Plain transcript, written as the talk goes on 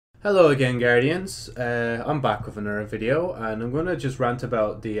Hello again, Guardians. I'm back with another video, and I'm gonna just rant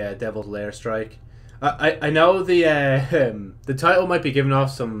about the Devil's Lair strike. I know the title might be giving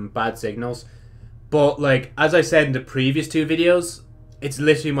off some bad signals, but like as I said in the previous two videos, it's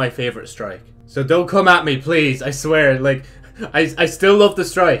literally my favorite strike. So don't come at me, please. I swear. Like I still love the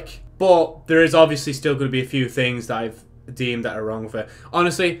strike, but there is obviously still going to be a few things that I've deemed that are wrong with it.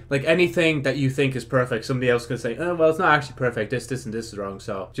 Honestly, like anything that you think is perfect, somebody else could say, oh well, it's not actually perfect, this and this is wrong.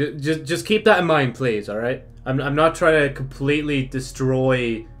 So just keep that in mind, please. All right, I'm not trying to completely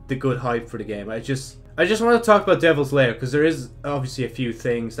destroy the good hype for the game. I just want to talk about Devil's Lair because there is obviously a few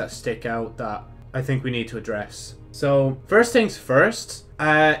things that stick out that I think we need to address. So first things first,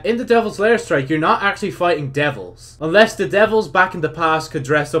 in the Devil's Lair strike, you're not actually fighting devils unless the devils back in the past could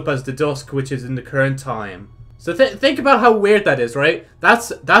dress up as the Dusk, which is in the current time. So think about how weird that is, right?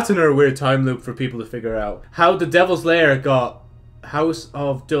 That's another weird time loop for people to figure out. How the Devil's Lair got House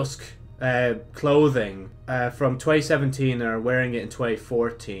of Dusk clothing from 2017 and are wearing it in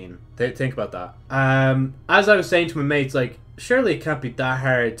 2014. Think about that. As I was saying to my mates, like, surely it can't be that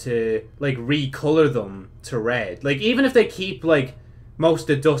hard to, like, recolor them to red. Like, even if they keep, like, most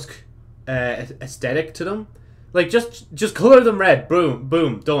of the Dusk aesthetic to them, like, just color them red. Boom,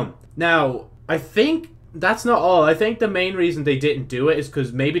 boom, done. Now, I think that's not all. I think the main reason they didn't do it is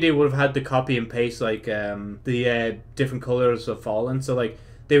because maybe they would have had to copy and paste like the different colors of Fallen. So like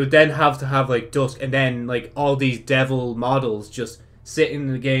they would then have to have like Dusk and then like all these devil models just sitting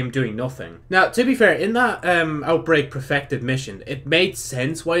in the game doing nothing. Now to be fair, in that Outbreak Perfected mission, it made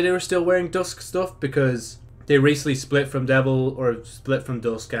sense why they were still wearing Dusk stuff because they recently split from Devil or split from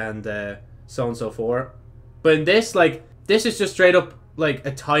Dusk and so on and so forth. But in this, like, this is just straight up like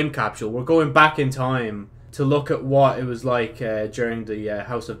a time capsule. We're going back in time to look at what it was like during the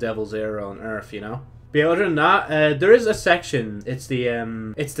House of Devils era on Earth, you know. But other than that, there is a section. It's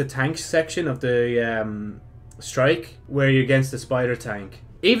the tank section of the strike where you're against the spider tank.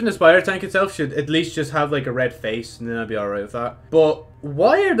 Even the spider tank itself should at least just have like a red face, and then I'd be alright with that. But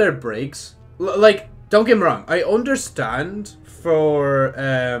why are there breaks? Like, don't get me wrong. I understand for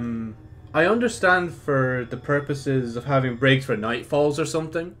the purposes of having breaks for nightfalls or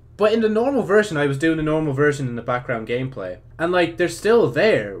something. But in the normal version, I was doing the normal version in the background gameplay. And like, they're still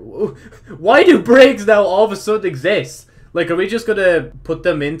there. Why do breaks now all of a sudden exist? Like, are we just gonna put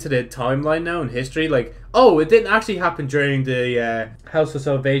them into the timeline now in history? Like, oh, it didn't actually happen during the House of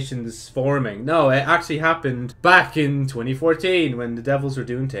Salvation's forming. No, it actually happened back in 2014 when the devils were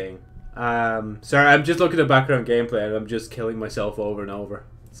doing thing. Sorry, I'm just looking at background gameplay and I'm just killing myself over and over.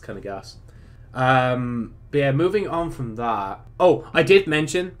 It's kind of gas. But yeah, moving on from that. Oh, I did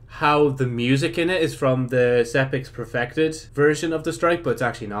mention how the music in it is from the Sepix Perfected version of the strike, but it's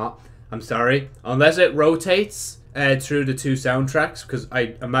actually not. I'm sorry. Unless it rotates through the two soundtracks, because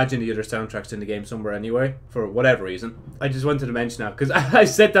I imagine the other soundtrack's in the game somewhere anyway, for whatever reason. I just wanted to mention that, because I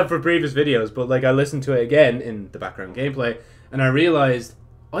said that for previous videos, but like I listened to it again in the background gameplay, and I realized,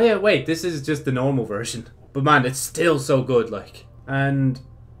 oh yeah, wait, this is just the normal version. But man, it's still so good, like. And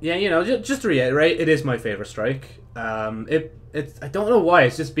yeah, you know, just to reiterate, it is my favorite strike. I don't know why,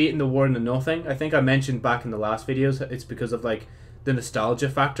 it's just beating the War into Nothing. I think I mentioned back in the last videos, it's because of like the nostalgia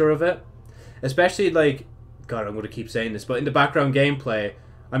factor of it. Especially like, God, I'm going to keep saying this, but in the background gameplay,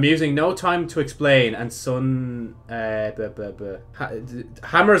 I'm using No Time to Explain and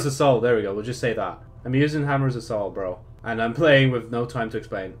Hammer's Assault. There we go, we'll just say that. I'm using Hammer's Assault, bro. And I'm playing with No Time to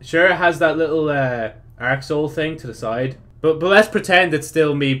Explain. Sure, it has that little Arc Soul thing to the side. But let's pretend it's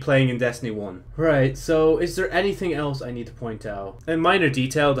still me playing in Destiny 1. Right, so is there anything else I need to point out? In minor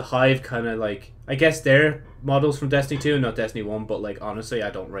detail, the Hive kind of like, I guess they're models from Destiny 2, not Destiny 1, but like honestly, I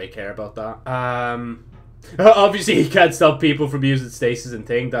don't really care about that. Obviously you can't stop people from using stasis and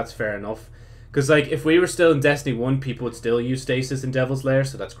thing, that's fair enough. Because like, if we were still in Destiny 1, people would still use stasis in Devil's Lair,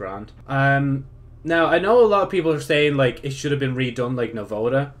 so that's grand. Now, I know a lot of people are saying like, it should have been redone like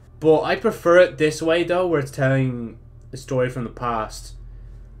Novoda. But I prefer it this way though, where it's telling the story from the past.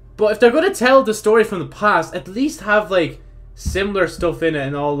 But if they're going to tell the story from the past, at least have like similar stuff in it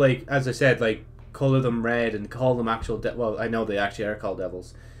and all, like, as I said, like color them red and call them actual well, I know they actually are called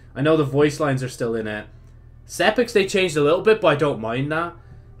devils. I know the voice lines are still in it. Sepix they changed a little bit, but I don't mind that.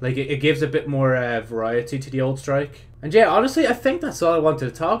 Like, it gives a bit more variety to the old strike. And yeah, honestly, I think that's all I wanted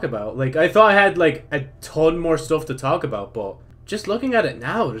to talk about. Like, I thought I had like a ton more stuff to talk about, but just looking at it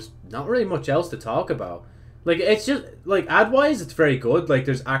now, there's not really much else to talk about. Like, it's just, like, ad-wise, it's very good. Like,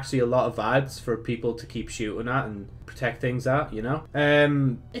 there's actually a lot of ads for people to keep shooting at and protect things at, you know?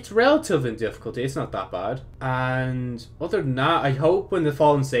 It's relative in difficulty. It's not that bad. And other than that, I hope when the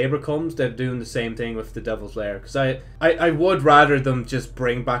Fallen Saber comes, they're doing the same thing with the Devil's Lair. Because I would rather them just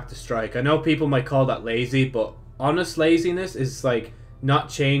bring back the strike. I know people might call that lazy, but honest laziness is, like, not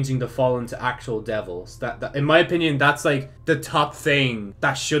changing the Fallen to actual devils. That in my opinion, that's, like, the top thing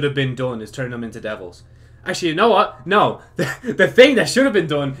that should have been done, is turn them into devils. Actually, you know what? No. The thing that should have been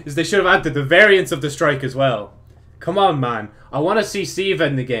done is they should have added the variants of the strike as well. Come on, man. I want to see Siva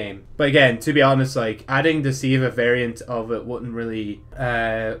in the game. But again, to be honest, like, adding the Siva variant of it wouldn't really...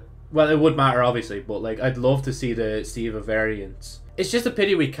 well, it would matter, obviously. But, like, I'd love to see the Siva variants. It's just a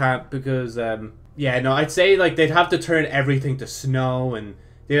pity we can't because... yeah, no, I'd say, like, they'd have to turn everything to snow. And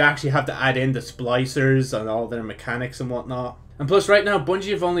they'd actually have to add in the splicers and all their mechanics and whatnot. And plus, right now, Bungie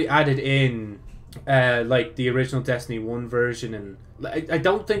have only added in... like the original Destiny 1 version, and I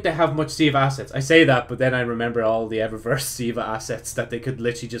don't think they have much Siva assets. I say that, but then I remember all the Eververse Siva assets that they could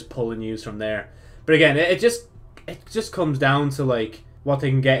literally just pull and use from there. But again, it just comes down to like what they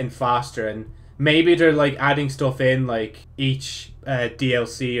can get in faster, and maybe they're like adding stuff in like each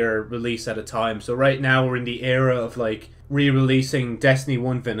DLC or release at a time. So right now we're in the era of like re-releasing Destiny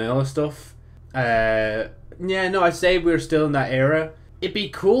 1 vanilla stuff. Yeah, no, I'd say we're still in that era. It'd be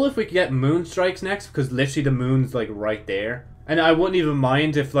cool if we could get moon strikes next, because literally the moon's like right there. And I wouldn't even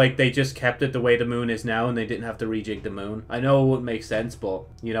mind if like they just kept it the way the moon is now and they didn't have to rejig the moon. I know it wouldn't make sense, but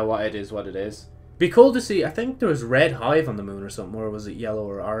you know what, it is what it is. Be cool to see. I think there was red hive on the moon or something, or was it yellow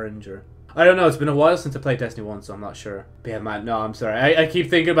or orange, or I don't know. It's been a while since I played Destiny 1, so I'm not sure. But yeah, man, no, I'm sorry. I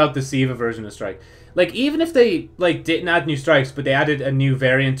keep thinking about the Siva version of strike. Like, even if they like didn't add new strikes, but they added a new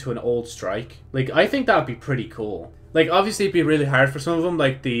variant to an old strike, like I think that would be pretty cool. Like, obviously it'd be really hard for some of them,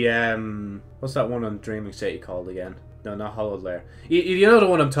 like the, what's that one on Dreaming City called again? No, not Hollowed Lair. You know the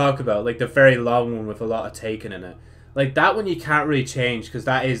one I'm talking about, like the very long one with a lot of Taken in it. Like, that one you can't really change, because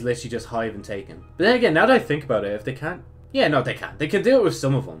that is literally just Hive and Taken. But then again, now that I think about it, if they can't... Yeah, no, they can. They can do it with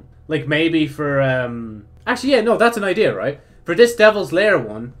some of them. Like, maybe for, Actually, yeah, no, that's an idea, right? For this Devil's Lair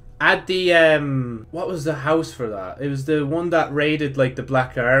one, add the, what was the house for that? It was the one that raided, like, the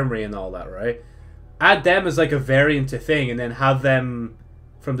Black Armory and all that, right? Add them as like a variant to thing, and then have them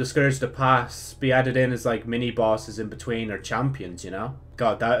from the Scourge to Pass be added in as like mini bosses in between, or champions, you know?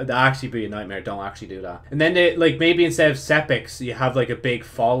 God, that'd actually be a nightmare. Don't actually do that. And then they, like, maybe instead of Sepiks, you have like a big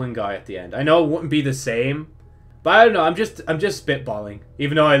fallen guy at the end. I know it wouldn't be the same, but I don't know. I'm just spitballing.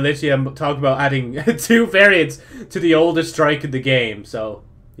 Even though I literally am talking about adding 2 variants to the oldest strike in the game. So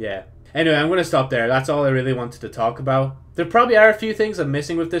yeah. Anyway, I'm gonna stop there. That's all I really wanted to talk about. There probably are a few things I'm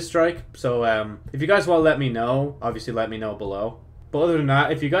missing with this strike, so if you guys want to let me know, obviously let me know below. But other than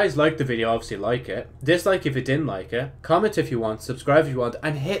that, if you guys liked the video, obviously like it. Dislike if you didn't like it. Comment if you want, subscribe if you want,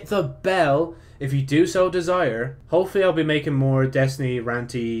 and hit the bell if you do so desire. Hopefully I'll be making more Destiny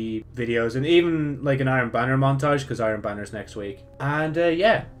ranty videos, and even like an Iron Banner montage, because Iron Banner's next week. And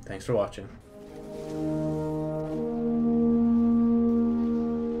yeah, thanks for watching.